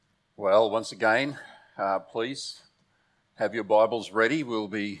Well, once again, please have your Bibles ready. We'll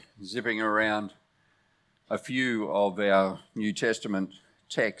be zipping around a few of our New Testament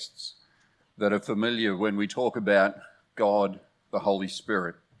texts that are familiar when we talk about God, the Holy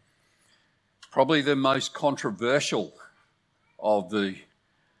Spirit. Probably the most controversial of the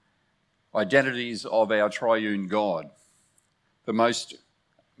identities of our triune God, the most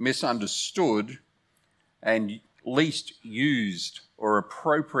misunderstood and least used or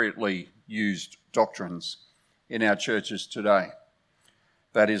appropriately used doctrines in our churches today.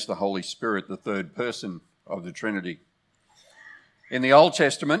 That is the Holy Spirit, the third person of the Trinity. In the Old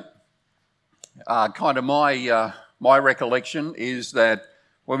Testament, my recollection is that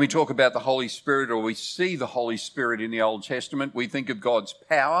when we talk about the Holy Spirit or we see the Holy Spirit in the Old Testament, we think of God's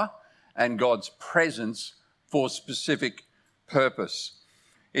power and God's presence for specific purpose.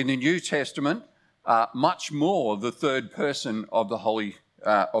 In the New Testament, much more the third person of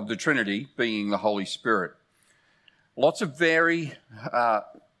the Trinity being the Holy Spirit. Lots of very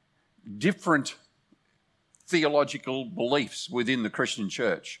different theological beliefs within the Christian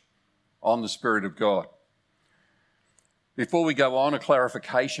church on the Spirit of God. Before we go on, a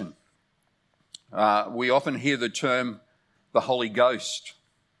clarification. We often hear the term the Holy Ghost.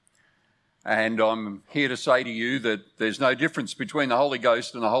 And I'm here to say to you that there's no difference between the Holy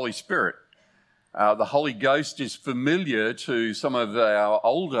Ghost and the Holy Spirit. The Holy Ghost is familiar to some of our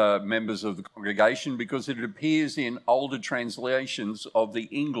older members of the congregation because it appears in older translations of the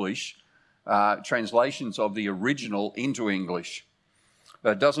English, translations of the original into English.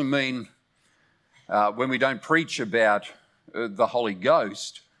 That doesn't mean when we don't preach about the Holy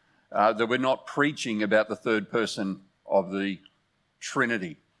Ghost that we're not preaching about the third person of the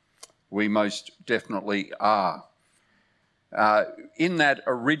Trinity. We most definitely are. In that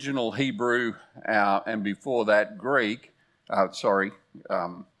original Hebrew and before that Greek, the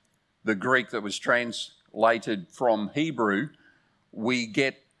Greek that was translated from Hebrew, we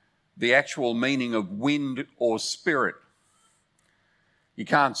get the actual meaning of wind or spirit. You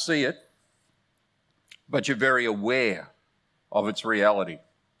can't see it, but you're very aware of its reality.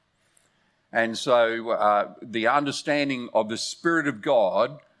 And so the understanding of the Spirit of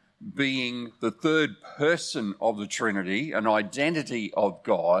God being the third person of the Trinity, an identity of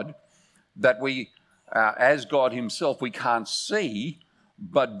God that we, as God himself, we can't see,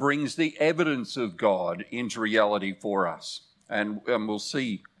 but brings the evidence of God into reality for us. And we'll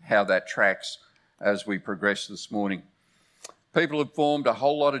see how that tracks as we progress this morning. People have formed a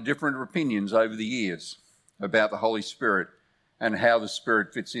whole lot of different opinions over the years about the Holy Spirit and how the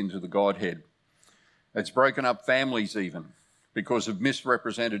Spirit fits into the Godhead. It's broken up families even, because of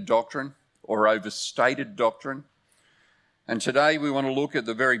misrepresented doctrine or overstated doctrine. And today we want to look at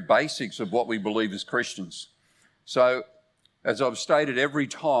the very basics of what we believe as Christians. So, as I've stated every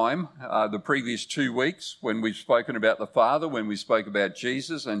time, the previous 2 weeks, when we've spoken about the Father, when we spoke about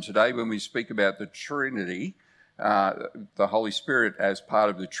Jesus, and today when we speak about the Trinity, the Holy Spirit as part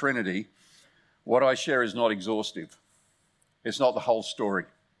of the Trinity, what I share is not exhaustive. It's not the whole story.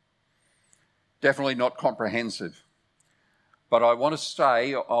 Definitely not comprehensive. But I want to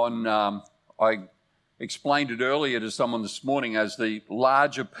stay on, I explained it earlier to someone this morning as the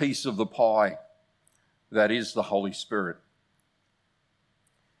larger piece of the pie that is the Holy Spirit.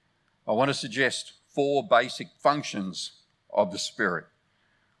 I want to suggest 4 basic functions of the Spirit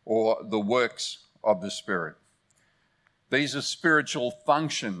or the works of the Spirit. These are spiritual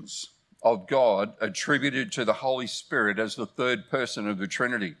functions of God attributed to the Holy Spirit as the third person of the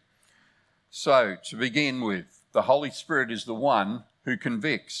Trinity. So, to begin with, the Holy Spirit is the one who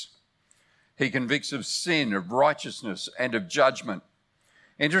convicts. He convicts of sin, of righteousness, and of judgment.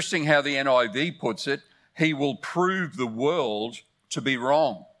 Interesting how the NIV puts it, he will prove the world to be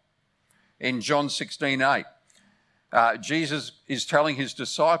wrong. In John 16:8, Jesus is telling his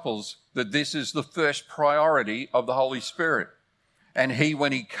disciples that this is the first priority of the Holy Spirit. And he,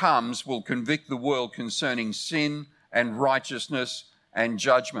 when he comes, will convict the world concerning sin and righteousness and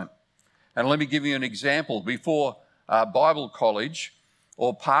judgment. And let me give you an example. Before Bible college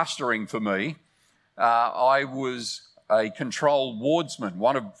or pastoring for me, I was a control wardsman.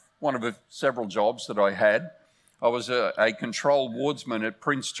 One of several jobs that I had. I was a control wardsman at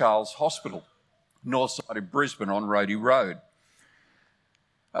Prince Charles Hospital, north side of Brisbane on Rhodey Road.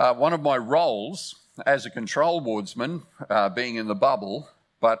 One of my roles as a control wardsman, being in the bubble,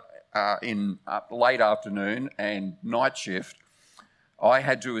 but in late afternoon and night shift, I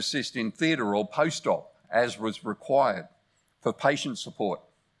had to assist in theatre or post-op, as was required, for patient support.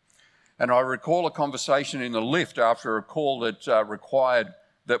 And I recall a conversation in the lift after a call that required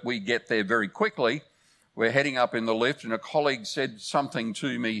that we get there very quickly, we're heading up in the lift and a colleague said something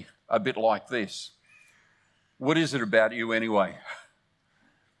to me a bit like this. What is it about you anyway?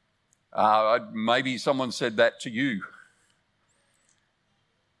 Maybe someone said that to you.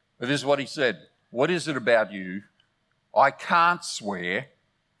 But this is what he said. What is it about you? I can't swear.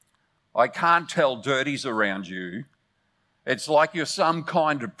 I can't tell dirties around you. It's like you're some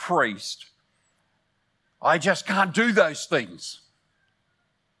kind of priest. I just can't do those things.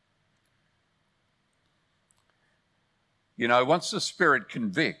 You know, once the Spirit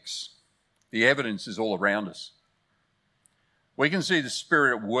convicts, the evidence is all around us. We can see the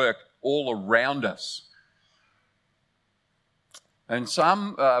Spirit at work all around us. And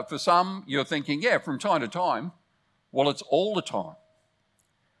for some, you're thinking, yeah, from time to time. Well, it's all the time.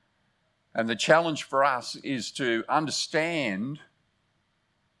 And the challenge for us is to understand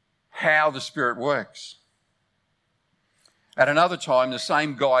how the Spirit works. At another time, the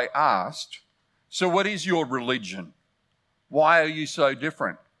same guy asked, so what is your religion? Why are you so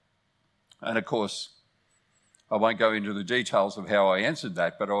different? And of course, I won't go into the details of how I answered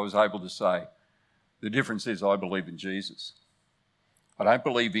that, but I was able to say, the difference is I believe in Jesus. I don't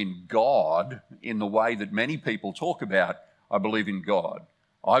believe in God in the way that many people talk about. I believe in God.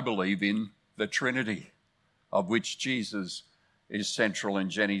 I believe in the Trinity, of which Jesus is central, and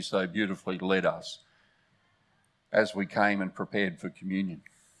Jenny so beautifully led us as we came and prepared for communion.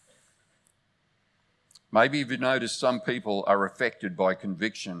 Maybe you've noticed some people are affected by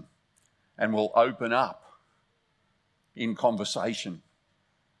conviction and will open up in conversation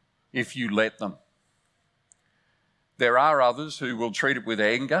if you let them. There are others who will treat it with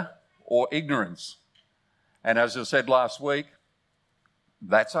anger or ignorance. And as I said last week,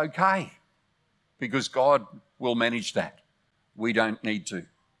 that's okay, because God will manage that. We don't need to.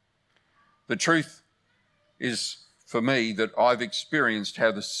 The truth is, for me, that I've experienced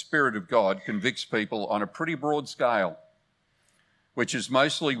how the Spirit of God convicts people on a pretty broad scale, which is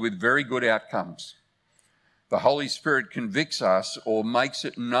mostly with very good outcomes. The Holy Spirit convicts us or makes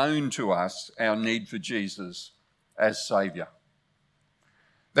it known to us our need for Jesus as Saviour.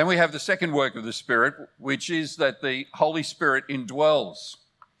 Then we have the second work of the Spirit, which is that the Holy Spirit indwells,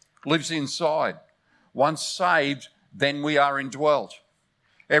 lives inside. Once saved, then we are indwelt.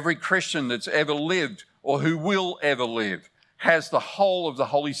 Every Christian that's ever lived or who will ever live has the whole of the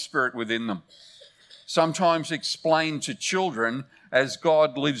Holy Spirit within them. Sometimes explained to children as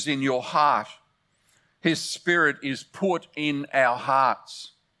God lives in your heart. His Spirit is put in our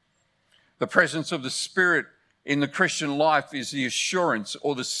hearts. The presence of the Spirit in the Christian life is the assurance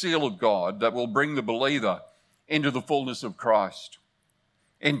or the seal of God that will bring the believer into the fullness of Christ.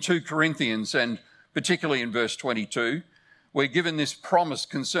 In 2 Corinthians, and particularly in verse 22, we're given this promise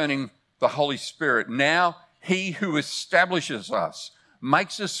concerning the Holy Spirit. Now he who establishes us,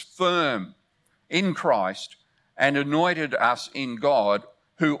 makes us firm in Christ, and anointed us in God,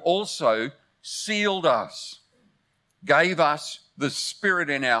 who also sealed us, gave us the Spirit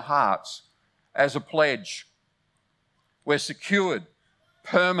in our hearts as a pledge. We're secured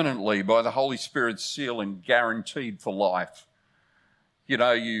permanently by the Holy Spirit's seal and guaranteed for life. You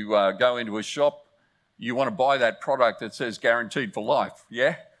know, you go into a shop, you want to buy that product that says guaranteed for life,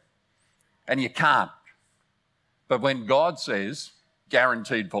 yeah? And you can't. But when God says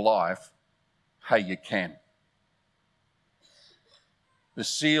guaranteed for life, hey, you can. The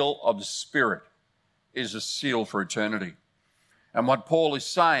seal of the Spirit is a seal for eternity. And what Paul is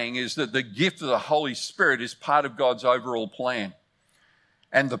saying is that the gift of the Holy Spirit is part of God's overall plan.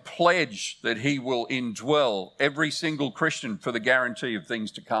 And the pledge that he will indwell every single Christian for the guarantee of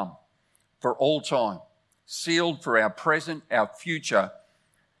things to come, for all time. Sealed for our present, our future,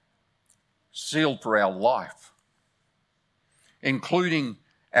 sealed for our life, including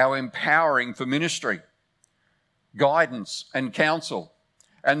our empowering for ministry, guidance and counsel,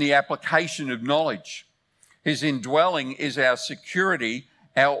 and the application of knowledge. His indwelling is our security,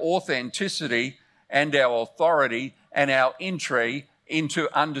 our authenticity, and our authority, and our entry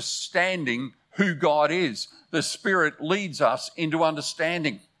into understanding who God is. The Spirit leads us into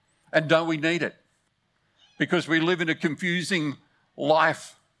understanding. And don't we need it? Because we live in a confusing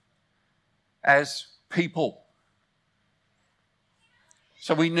life as people.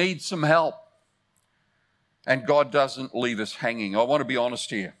 So we need some help. And God doesn't leave us hanging. I want to be honest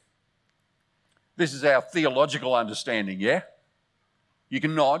here. This is our theological understanding, yeah? You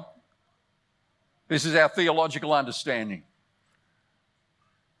can nod. This is our theological understanding.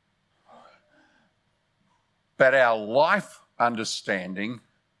 But our life understanding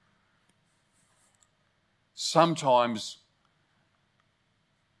sometimes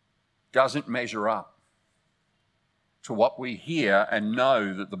doesn't measure up to what we hear and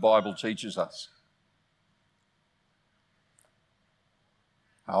know that the Bible teaches us.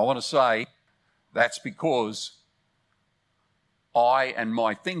 I want to say that's because I and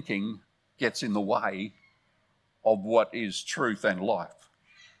my thinking gets in the way of what is truth and life.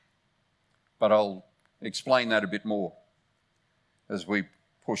 But I'll explain that a bit more as we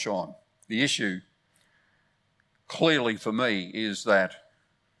push on. The issue clearly for me is that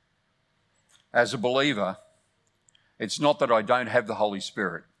as a believer, it's not that I don't have the Holy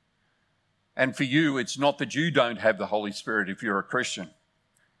Spirit. And for you, it's not that you don't have the Holy Spirit if you're a Christian.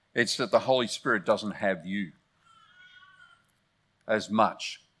 It's that the Holy Spirit doesn't have you as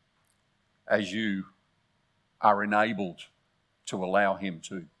much as you are enabled to allow him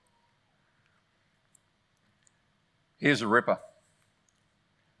to. Here's a ripper.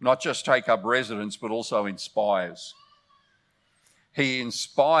 Not just take up residence, but also inspires. He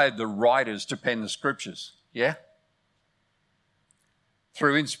inspired the writers to pen the scriptures, yeah?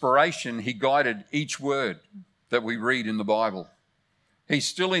 Through inspiration, he guided each word that we read in the Bible. He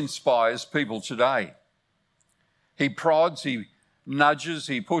still inspires people today. He prods, he nudges,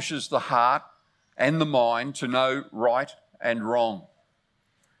 he pushes the heart and the mind to know right and wrong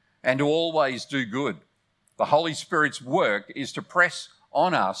and to always do good. The Holy Spirit's work is to press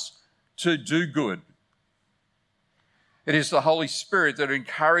on us to do good. It is the Holy Spirit that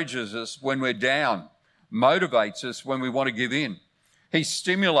encourages us when we're down, motivates us when we want to give in. He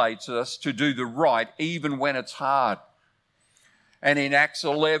stimulates us to do the right even when it's hard. And in Acts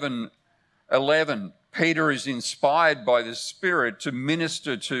 11:11, Peter is inspired by the Spirit to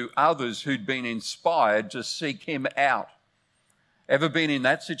minister to others who'd been inspired to seek him out. Ever been in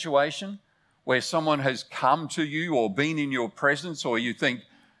that situation where someone has come to you or been in your presence, or you think,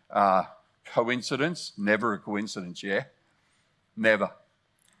 coincidence? Never a coincidence, yeah? Never.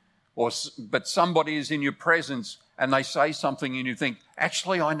 But somebody is in your presence and they say something and you think,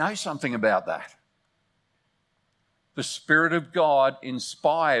 actually, I know something about that. The Spirit of God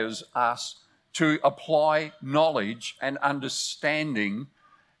inspires us to apply knowledge and understanding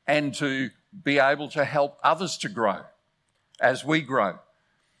and to be able to help others to grow as we grow.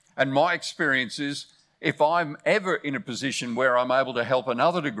 And my experience is, if I'm ever in a position where I'm able to help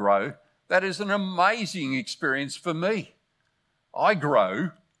another to grow, that is an amazing experience for me. I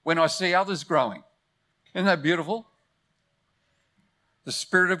grow when I see others growing. Isn't that beautiful? The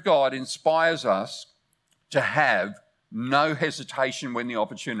Spirit of God inspires us to have no hesitation when the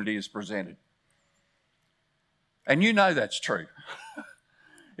opportunity is presented. And you know that's true.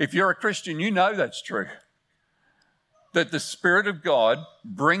 If you're a Christian, you know that's true. That the Spirit of God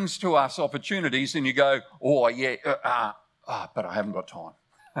brings to us opportunities and you go, oh, yeah, but I haven't got time.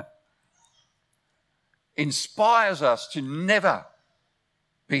 Inspires us to never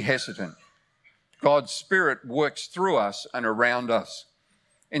be hesitant. God's Spirit works through us and around us,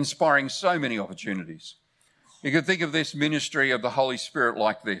 inspiring so many opportunities. You can think of this ministry of the Holy Spirit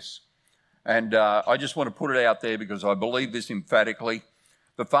like this. And I just want to put it out there because I believe this emphatically.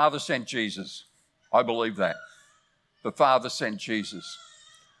 The Father sent Jesus. I believe that. The Father sent Jesus.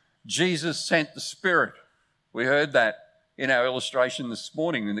 Jesus sent the Spirit. We heard that in our illustration this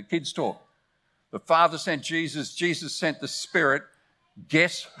morning in the kids' talk. The Father sent Jesus. Jesus sent the Spirit.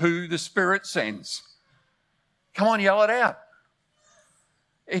 Guess who the Spirit sends? Come on, yell it out.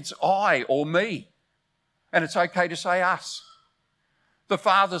 It's I or me. And it's okay to say us. The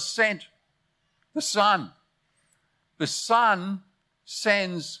Father sent the Son. The Son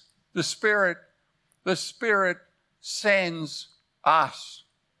sends the Spirit. The Spirit sends us.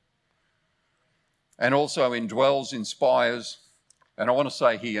 And also indwells, inspires, and I want to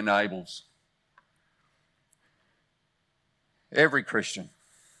say he enables. Every Christian.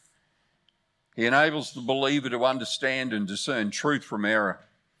 He enables the believer to understand and discern truth from error.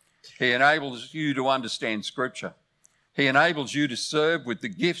 He enables you to understand Scripture. He enables you to serve with the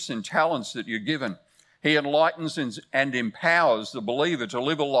gifts and talents that you're given. He enlightens and empowers the believer to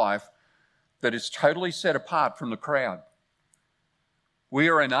live a life that is totally set apart from the crowd. We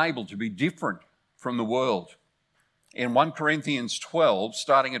are enabled to be different from the world. In 1 Corinthians 12,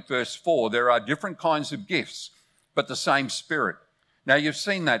 starting at verse 4, there are different kinds of gifts, but the same Spirit. Now, you've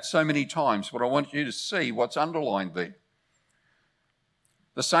seen that so many times, but I want you to see what's underlined there.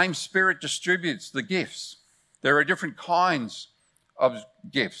 The same Spirit distributes the gifts. There are different kinds of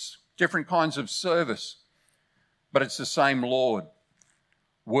gifts, different kinds of service, but it's the same Lord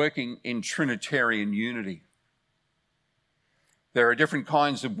working in Trinitarian unity. There are different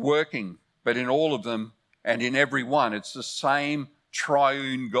kinds of working, but in all of them and in every one, it's the same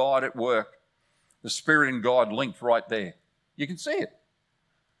triune God at work. The Spirit and God linked right there. You can see it.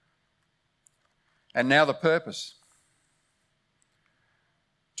 And now the purpose.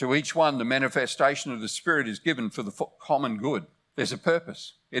 To each one, the manifestation of the Spirit is given for the common good. There's a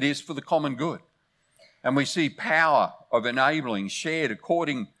purpose. It is for the common good. And we see power of enabling shared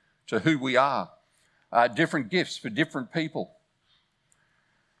according to who we are, different gifts for different people.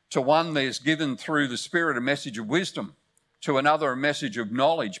 To one, there's given through the Spirit a message of wisdom. To another, a message of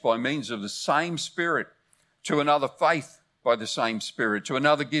knowledge by means of the same Spirit. To another, faith by the same Spirit. To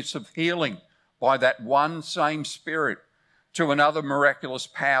another, gifts of healing by that one same Spirit. To another, miraculous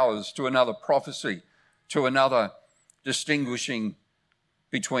powers. To another, prophecy. To another, distinguishing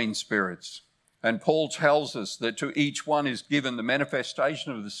between spirits. And Paul tells us that to each one is given the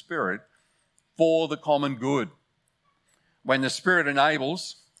manifestation of the Spirit for the common good. When the Spirit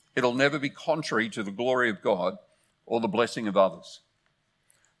enables, it'll never be contrary to the glory of God or the blessing of others.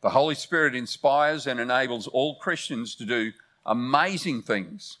 The Holy Spirit inspires and enables all Christians to do amazing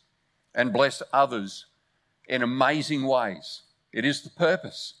things and bless others in amazing ways. It is the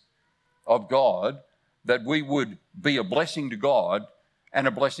purpose of God that we would be a blessing to God and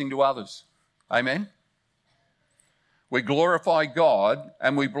a blessing to others. Amen? We glorify God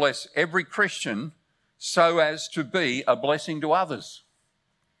and we bless every Christian so as to be a blessing to others.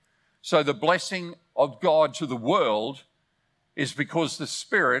 So the blessing of God to the world is because the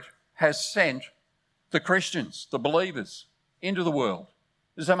Spirit has sent the Christians, the believers, into the world.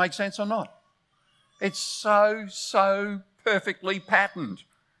 Does that make sense or not? It's so perfectly patterned.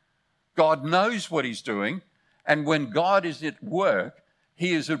 God knows what he's doing, and when God is at work,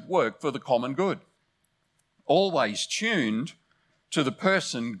 he is at work for the common good, always tuned to the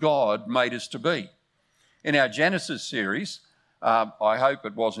person God made us to be. In our Genesis series, I hope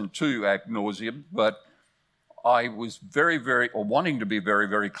it wasn't too ad nauseum, but I was wanting to be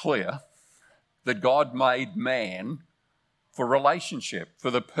very clear that God made man for relationship, for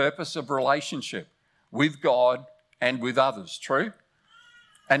the purpose of relationship with God and with others. True?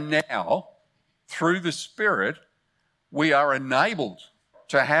 And now, through the Spirit, we are enabled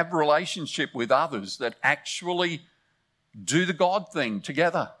to have relationship with others that actually do the God thing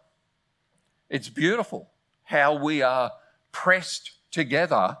together. It's beautiful how we are pressed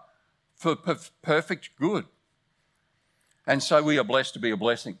together for perfect good. And so we are blessed to be a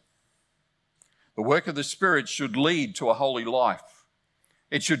blessing. The work of the Spirit should lead to a holy life.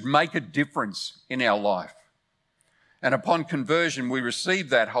 It should make a difference in our life. And upon conversion, we receive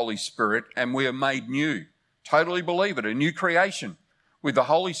that Holy Spirit and we are made new. Totally believe it, a new creation with the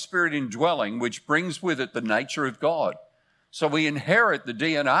Holy Spirit indwelling, which brings with it the nature of God. So we inherit the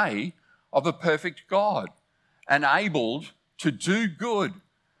DNA of a perfect God, enabled to do good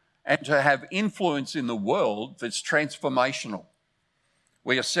and to have influence in the world that's transformational.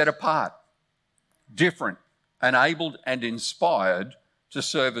 We are set apart, different, enabled and inspired to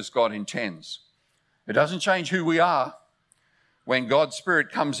serve as God intends. It doesn't change who we are. When God's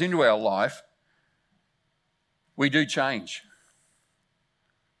Spirit comes into our life, we do change.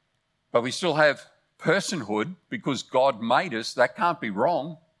 But we still have personhood because God made us. That can't be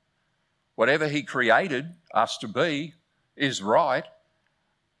wrong. Whatever he created us to be is right.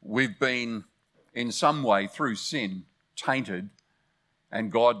 We've been, in some way, through sin, tainted,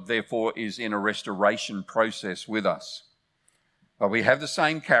 and God, therefore, is in a restoration process with us. But we have the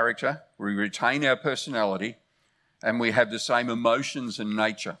same character, we retain our personality, and we have the same emotions and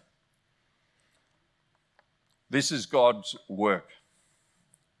nature. This is God's work.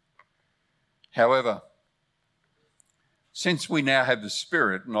 However, since we now have the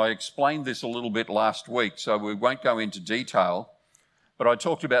Spirit, and I explained this a little bit last week, so we won't go into detail, but I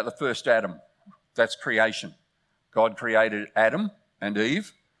talked about the first Adam. That's creation. God created Adam and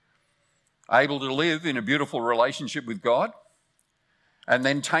Eve, able to live in a beautiful relationship with God, and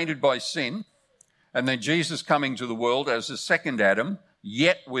then tainted by sin, and then Jesus coming to the world as the second Adam,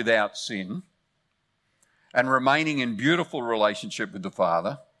 yet without sin, and remaining in beautiful relationship with the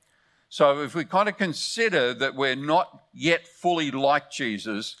Father. So if we kind of consider that we're not yet fully like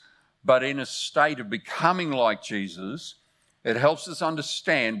Jesus, but in a state of becoming like Jesus, it helps us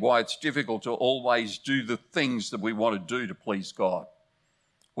understand why it's difficult to always do the things that we want to do to please God.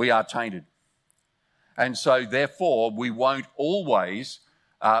 We are tainted. And so therefore, we won't always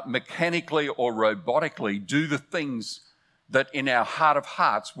mechanically or robotically do the things that in our heart of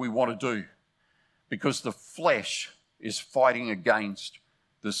hearts we want to do, because the flesh is fighting against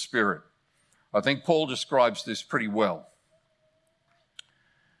the Spirit. I think Paul describes this pretty well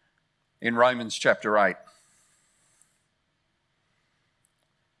in Romans chapter 8.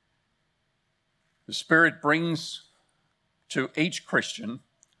 The Spirit brings to each Christian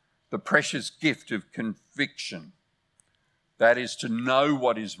the precious gift of conviction. That is to know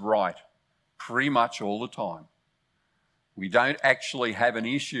what is right pretty much all the time. We don't actually have an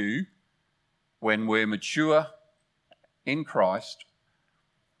issue when we're mature in Christ,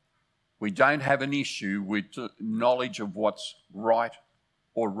 we don't have an issue with knowledge of what's right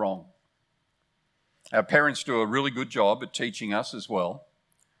or wrong. Our parents do a really good job at teaching us as well.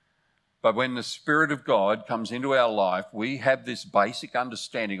 But when the Spirit of God comes into our life, we have this basic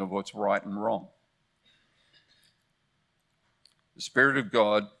understanding of what's right and wrong. The Spirit of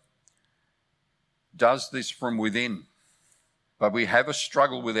God does this from within, but we have a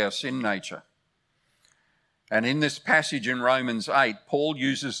struggle with our sin nature. And in this passage in Romans 8, Paul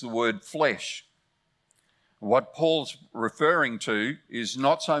uses the word flesh. What Paul's referring to is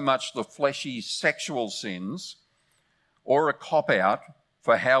not so much the fleshy sexual sins or a cop-out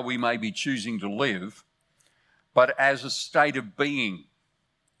for how we may be choosing to live, but as a state of being.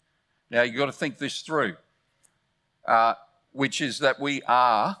 Now, you've got to think this through, which is that we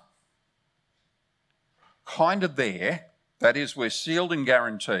are kind of there. That is, we're sealed and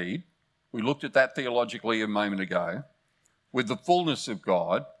guaranteed. We looked at that theologically a moment ago, with the fullness of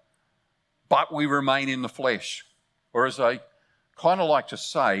God, but we remain in the flesh. Or as I kind of like to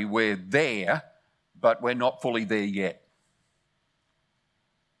say, we're there, but we're not fully there yet.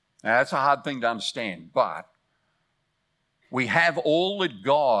 Now, that's a hard thing to understand, but we have all that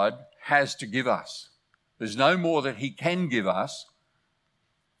God has to give us. There's no more that he can give us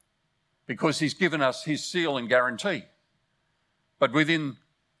because he's given us his seal and guarantee. But within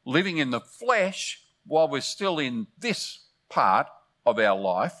living in the flesh, while we're still in this part of our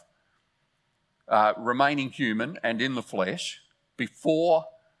life, remaining human and in the flesh, before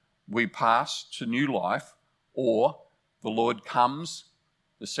we pass to new life, or the Lord comes,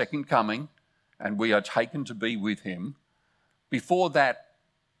 the second coming, and we are taken to be with him, before that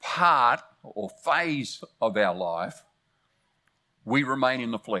part or phase of our life, we remain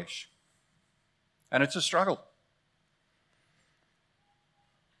in the flesh. And it's a struggle.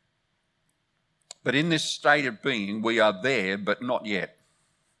 But in this state of being, we are there, but not yet,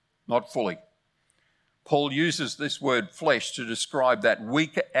 not fully. Paul uses this word flesh to describe that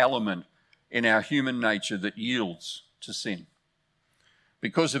weaker element in our human nature that yields to sin.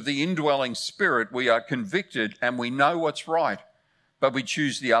 Because of the indwelling Spirit, we are convicted and we know what's right, but we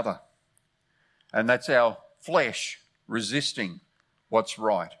choose the other. And that's our flesh resisting what's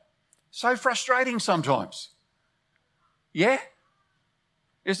right. So frustrating sometimes. Yeah?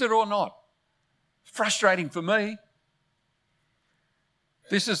 Is it or not? Frustrating for me.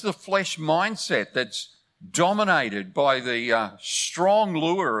 This is the flesh mindset that's dominated by the strong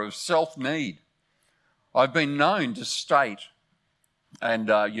lure of self-need. I've been known to state, and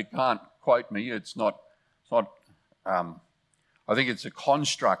you can't quote me, it's not I think it's a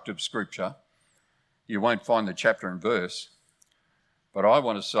construct of Scripture. You won't find the chapter and verse. But I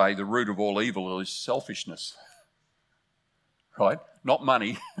want to say the root of all evil is selfishness. Right? Not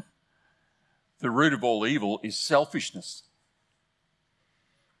money. The root of all evil is selfishness.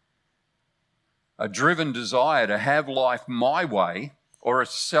 A driven desire to have life my way, or a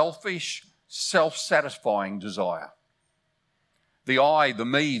selfish, self-satisfying desire. The I, the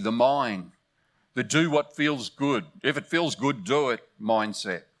me, the mine, the do what feels good. If it feels good, do it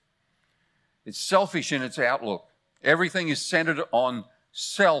mindset. It's selfish in its outlook. Everything is centered on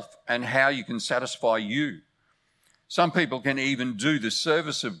self and how you can satisfy you. Some people can even do the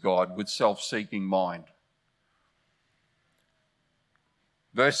service of God with self-seeking mind.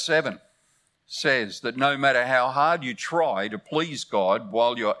 Verse 7 says that no matter how hard you try to please God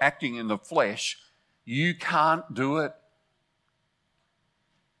while you're acting in the flesh, you can't do it.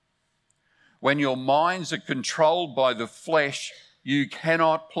 When your minds are controlled by the flesh, you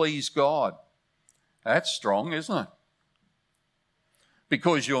cannot please God. That's strong, isn't it?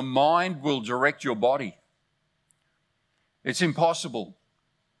 Because your mind will direct your body. It's impossible.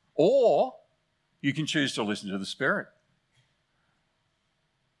 Or you can choose to listen to the Spirit.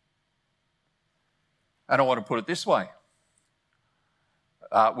 And I want to put it this way.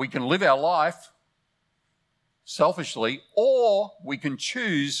 We can live our life selfishly, or we can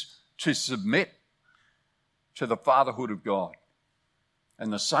choose to submit to the fatherhood of God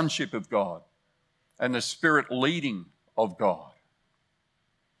and the sonship of God and the Spirit leading of God.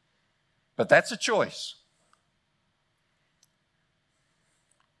 But that's a choice.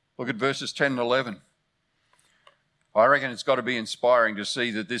 Look at verses 10 and 11. I reckon it's got to be inspiring to see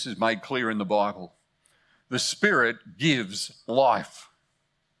that this is made clear in the Bible. The Spirit gives life.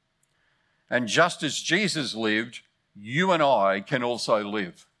 And just as Jesus lived, you and I can also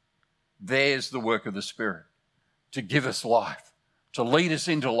live. There's the work of the Spirit, to give us life, to lead us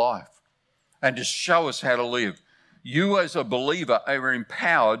into life, and to show us how to live. You as a believer are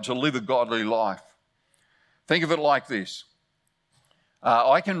empowered to live a godly life. Think of it like this.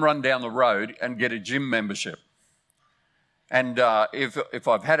 I can run down the road and get a gym membership. And if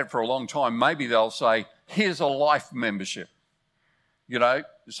I've had it for a long time, maybe they'll say, here's a life membership. You know,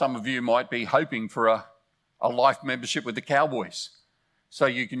 some of you might be hoping for a life membership with the Cowboys so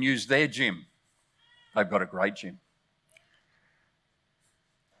you can use their gym. They've got a great gym.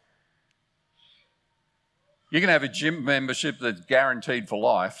 You can have a gym membership that's guaranteed for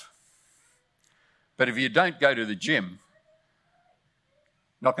life, but if you don't go to the gym,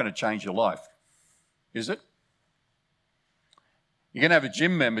 not going to change your life, is it? You can have a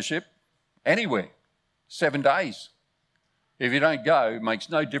gym membership anywhere, 7 days. If you don't go, it makes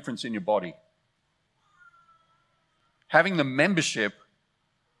no difference in your body. Having the membership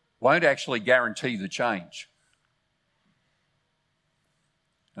won't actually guarantee the change.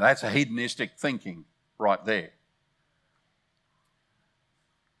 And that's a hedonistic thinking right there.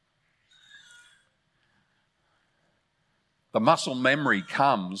 The muscle memory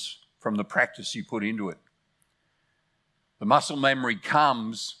comes from the practice you put into it. The muscle memory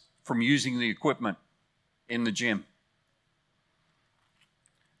comes from using the equipment in the gym.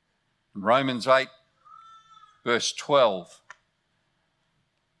 In Romans 8, verse 12,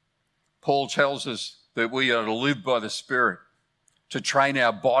 Paul tells us that we are to live by the Spirit, to train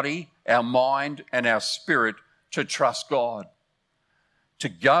our body, our mind, and our spirit to trust God, to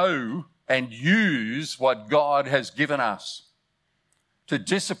go and use what God has given us, to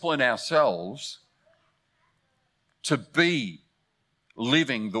discipline ourselves to be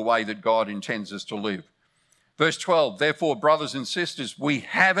living the way that God intends us to live. Verse 12, therefore, brothers and sisters, we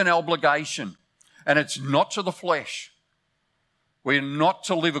have an obligation, and it's not to the flesh. We're not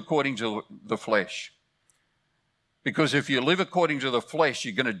to live according to the flesh. Because if you live according to the flesh,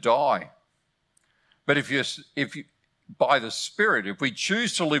 you're going to die. But if you by the Spirit, if we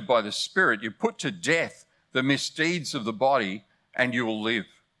choose to live by the Spirit, you put to death the misdeeds of the body and you will live.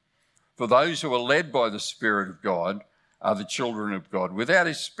 For those who are led by the Spirit of God are the children of God. Without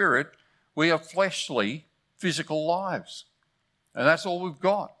His Spirit, we are fleshly, physical lives. And that's all we've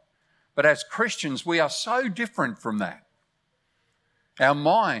got. But as Christians, we are so different from that. Our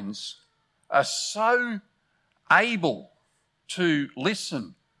minds are so able to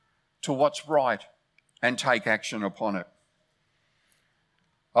listen to what's right and take action upon it.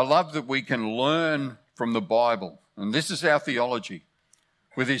 I love that we can learn from the Bible, and this is our theology.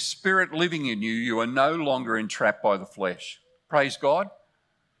 With His Spirit living in you, you are no longer entrapped by the flesh. Praise God.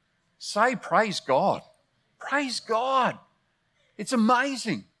 Say praise God. Praise God. It's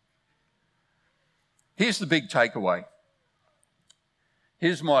amazing. Here's the big takeaway.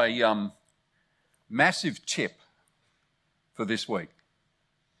 Here's my massive tip for this week.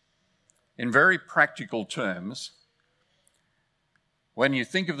 In very practical terms, when you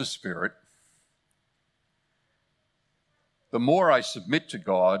think of the Spirit, the more I submit to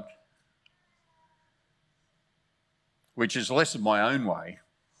God, which is less of my own way,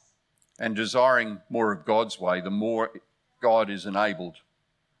 and desiring more of God's way, the more God is enabled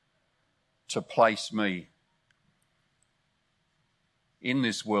to place me in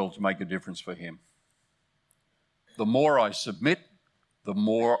this world to make a difference for Him. The more I submit, the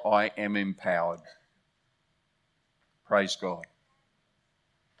more I am empowered. Praise God.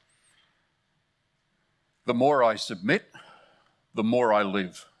 The more I submit, the more I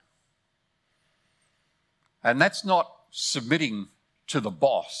live. And that's not submitting to the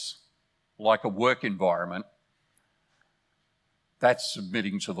boss like a work environment. That's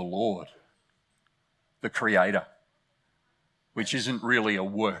submitting to the Lord, the Creator, which isn't really a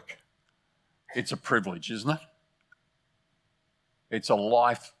work. It's a privilege, isn't it? It's a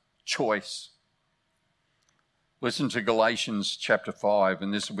life choice. Listen to Galatians chapter 5,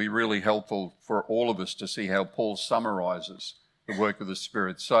 and this will be really helpful for all of us to see how Paul summarizes the work of the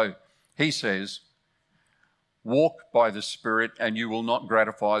Spirit. So he says, walk by the Spirit and you will not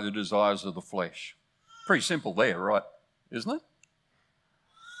gratify the desires of the flesh. Pretty simple there, right? Isn't it?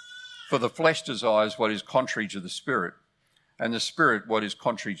 For the flesh desires what is contrary to the Spirit, and the Spirit what is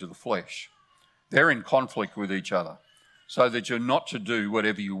contrary to the flesh. They're in conflict with each other, so that you're not to do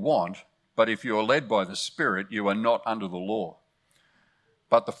whatever you want, but if you are led by the Spirit, you are not under the law.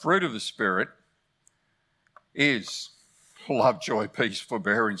 But the fruit of the Spirit is love, joy, peace,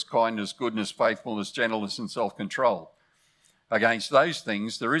 forbearance, kindness, goodness, faithfulness, gentleness, and self-control. Against those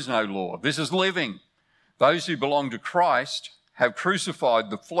things there is no law. This is living. Those who belong to Christ have crucified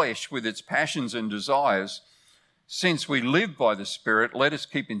the flesh with its passions and desires. Since we live by the Spirit, let us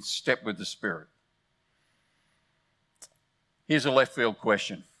keep in step with the Spirit. Here's a left field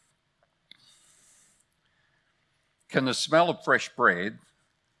question. Can the smell of fresh bread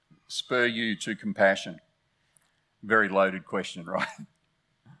spur you to compassion? Very loaded question, right?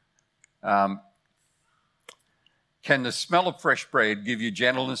 Can the smell of fresh bread give you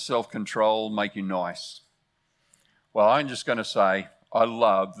gentleness, self-control, make you nice? Well, I'm just going to say I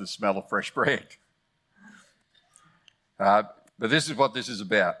love the smell of fresh bread. But this is what this is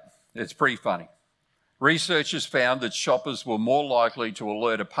about. It's pretty funny. Researchers found that shoppers were more likely to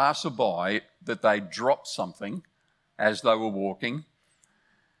alert a passerby that they dropped something as they were walking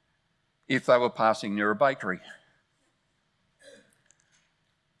if they were passing near a bakery.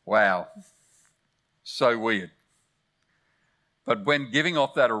 Wow, so weird. But when giving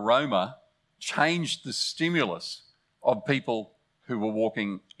off that aroma changed the stimulus of people who were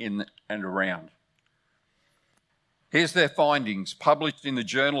walking in and around. Here's their findings, published in the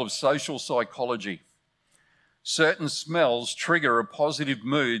Journal of Social Psychology. Certain smells trigger a positive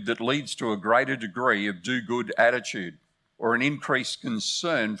mood that leads to a greater degree of do-good attitude or an increased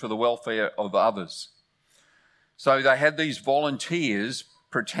concern for the welfare of others. So they had these volunteers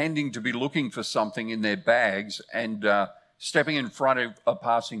pretending to be looking for something in their bags and stepping in front of a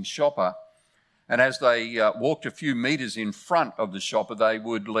passing shopper. And as they walked a few metres in front of the shopper, they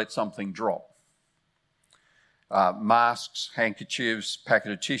would let something drop. Masks, handkerchiefs,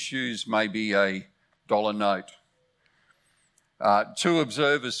 packet of tissues, maybe a $1 note. Two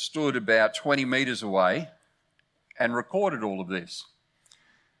observers stood about 20 metres away and recorded all of this.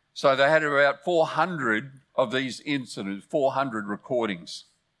 So they had about 400 of these incidents, 400 recordings.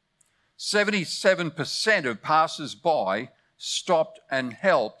 77% of passers-by stopped and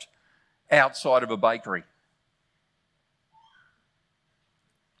helped outside of a bakery.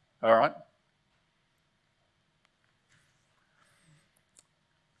 All right?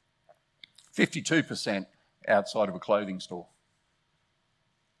 %52% outside of a clothing store.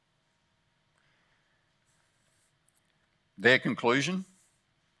 Their conclusion?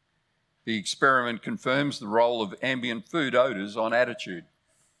 The experiment confirms the role of ambient food odours on attitude.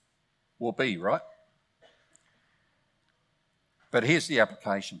 Whoopee, right? But here's the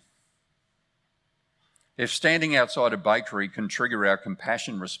application. If standing outside a bakery can trigger our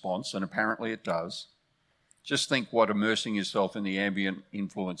compassion response, and apparently it does, just think what immersing yourself in the ambient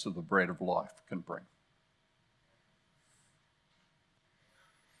influence of the bread of life can bring.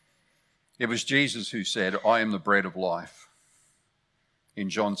 It was Jesus who said, "I am the bread of life," in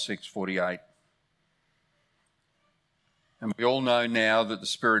John 6:48. And we all know now that the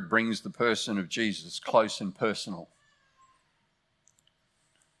Spirit brings the person of Jesus close and personal,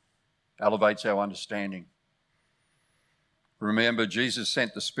 elevates our understanding. Remember, Jesus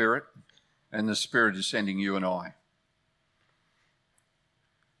sent the Spirit, and the Spirit is sending you and I.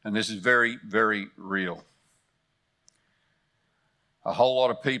 And this is very, very real. A whole lot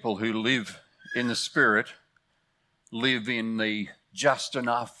of people who live in the Spirit live in the just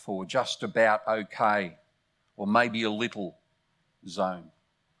enough or just about okay or maybe a little zone.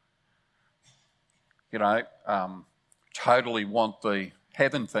 Totally want the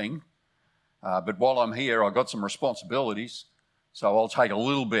heaven thing, but while I'm here, I've got some responsibilities, so I'll take a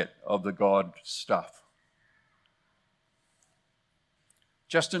little bit of the God stuff.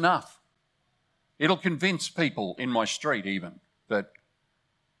 Just enough. It'll convince people in my street even that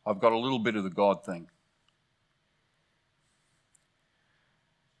I've got a little bit of the God thing.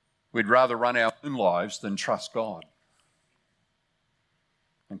 We'd rather run our own lives than trust God.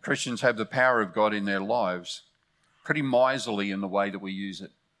 And Christians have the power of God in their lives, pretty miserly in the way that we use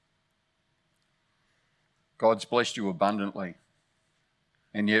it. God's blessed you abundantly,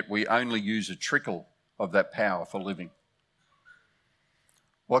 and yet we only use a trickle of that power for living.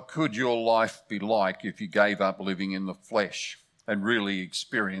 What could your life be like if you gave up living in the flesh and really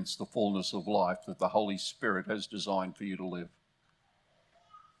experienced the fullness of life that the Holy Spirit has designed for you to live?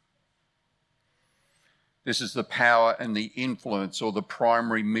 This is the power and the influence or the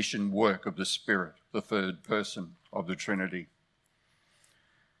primary mission work of the Spirit, the third person of the Trinity.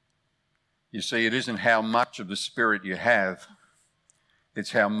 You see, it isn't how much of the Spirit you have,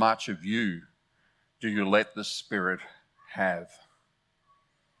 it's how much of you do you let the Spirit have.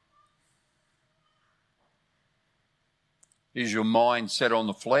 Is your mind set on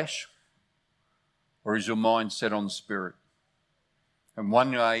the flesh, or is your mind set on the Spirit? And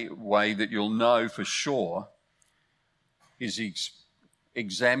one way that you'll know for sure is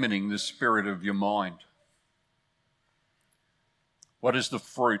examining the spirit of your mind. What is the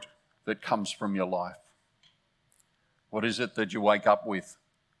fruit that comes from your life? What is it that you wake up with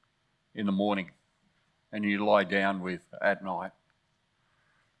in the morning and you lie down with at night?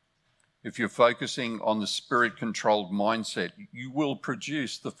 If you're focusing on the Spirit-controlled mindset, you will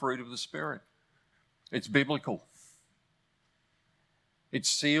produce the fruit of the Spirit. It's biblical. It's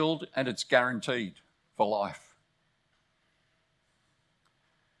sealed and it's guaranteed for life.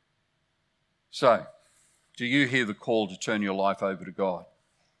 So, Do you hear the call to turn your life over to God?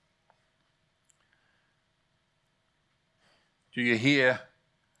 Do you hear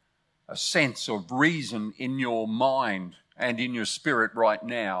a sense of reason in your mind and in your spirit right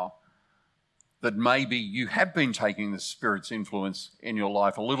now that maybe you have been taking the Spirit's influence in your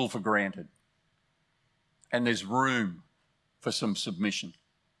life a little for granted, and there's room for some submission?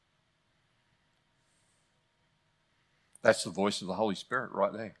 That's the voice of the Holy Spirit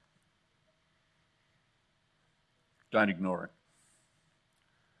right there. Don't ignore it.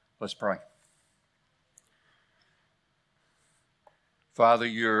 Let's pray. Father,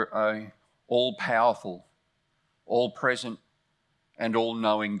 you're a all-powerful, all-present, and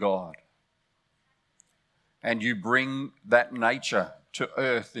all-knowing God. And you bring that nature to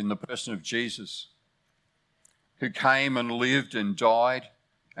earth in the person of Jesus, who came and lived and died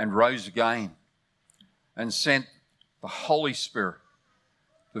and rose again and sent the Holy Spirit,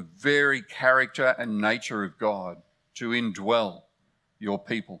 the very character and nature of God, to indwell your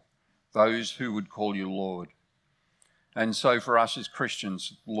people, those who would call you Lord. And so for us as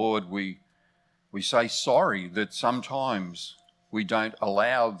Christians, Lord, we say sorry that sometimes we don't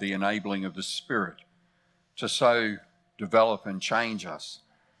allow the enabling of the Spirit to so develop and change us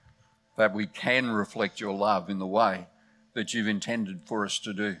that we can reflect your love in the way that you've intended for us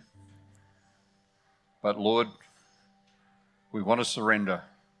to do. But Lord, we want to surrender.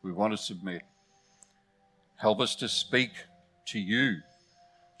 We want to submit. Help us to speak to you,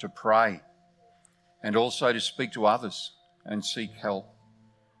 to pray, and also to speak to others and seek help,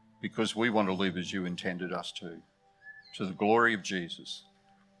 because we want to live as you intended us to the glory of Jesus,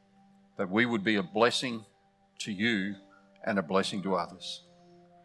 that we would be a blessing to you and a blessing to others.